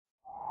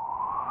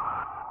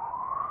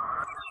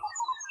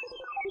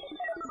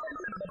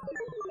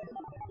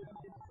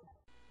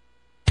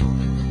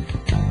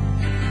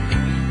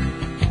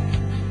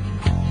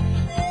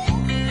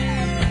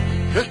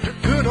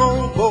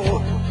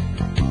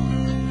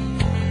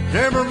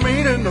never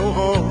meaning no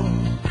harm.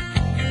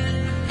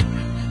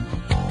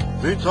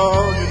 They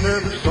thought you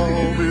never saw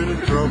been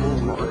in trouble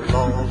with the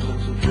law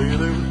since the day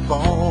they was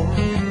born.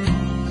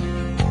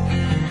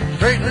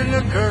 Straightening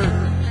the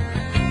curve,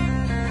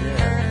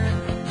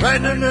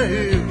 flattening the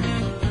hills.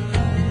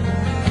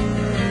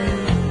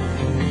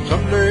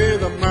 Someday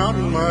the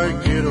mountain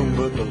might get them,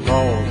 but the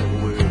law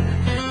will.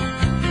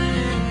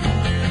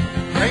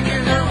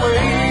 Making their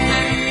way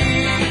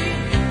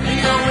the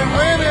only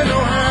way they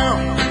know how.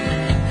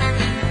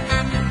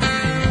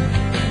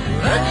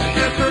 That's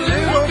just a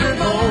little bit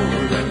more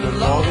than the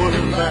law would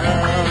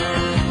allow.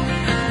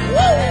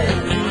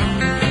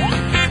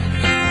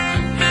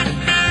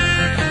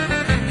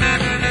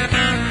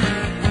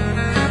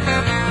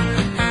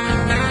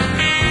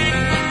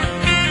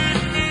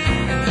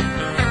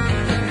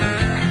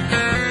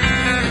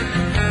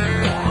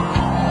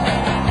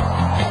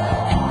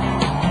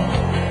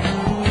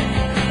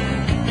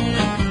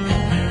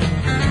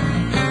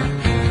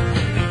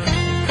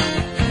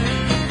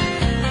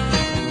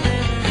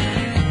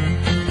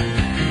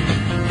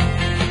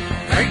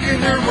 Making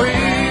their way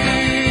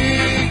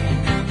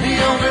the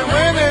only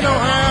way they know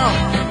how.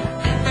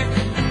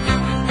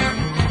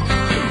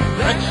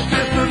 That's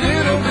just a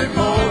little bit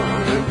more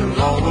than the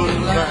law would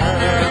allow.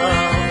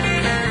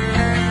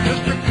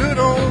 Just a good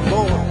old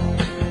boy,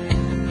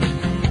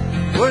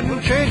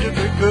 wouldn't change if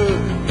they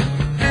could.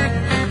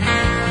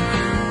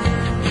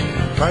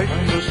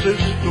 Fighting the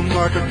system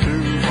like a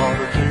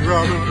two-hearted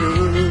Robin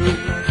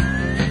Hood.